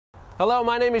Hello,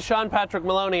 my name is Sean Patrick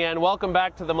Maloney, and welcome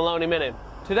back to the Maloney Minute.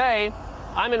 Today,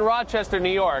 I'm in Rochester, New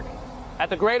York,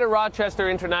 at the Greater Rochester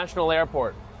International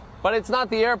Airport. But it's not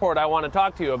the airport I want to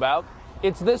talk to you about,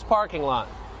 it's this parking lot.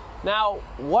 Now,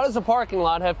 what does a parking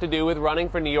lot have to do with running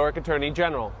for New York Attorney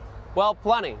General? Well,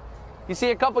 plenty. You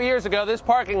see, a couple years ago, this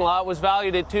parking lot was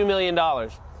valued at $2 million.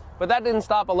 But that didn't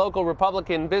stop a local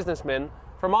Republican businessman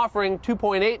from offering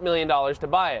 $2.8 million to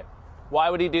buy it. Why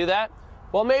would he do that?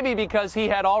 Well, maybe because he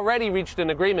had already reached an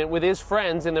agreement with his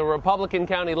friends in the Republican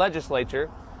county legislature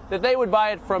that they would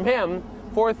buy it from him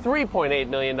for $3.8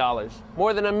 million,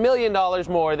 more than $1 million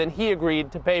more than he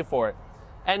agreed to pay for it.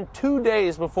 And 2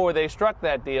 days before they struck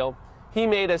that deal, he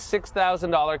made a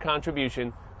 $6,000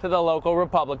 contribution to the local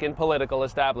Republican political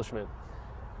establishment.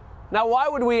 Now, why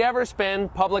would we ever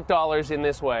spend public dollars in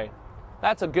this way?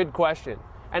 That's a good question.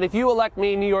 And if you elect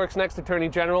me New York's next Attorney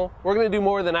General, we're going to do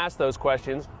more than ask those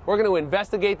questions. We're going to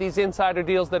investigate these insider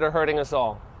deals that are hurting us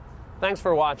all. Thanks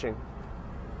for watching.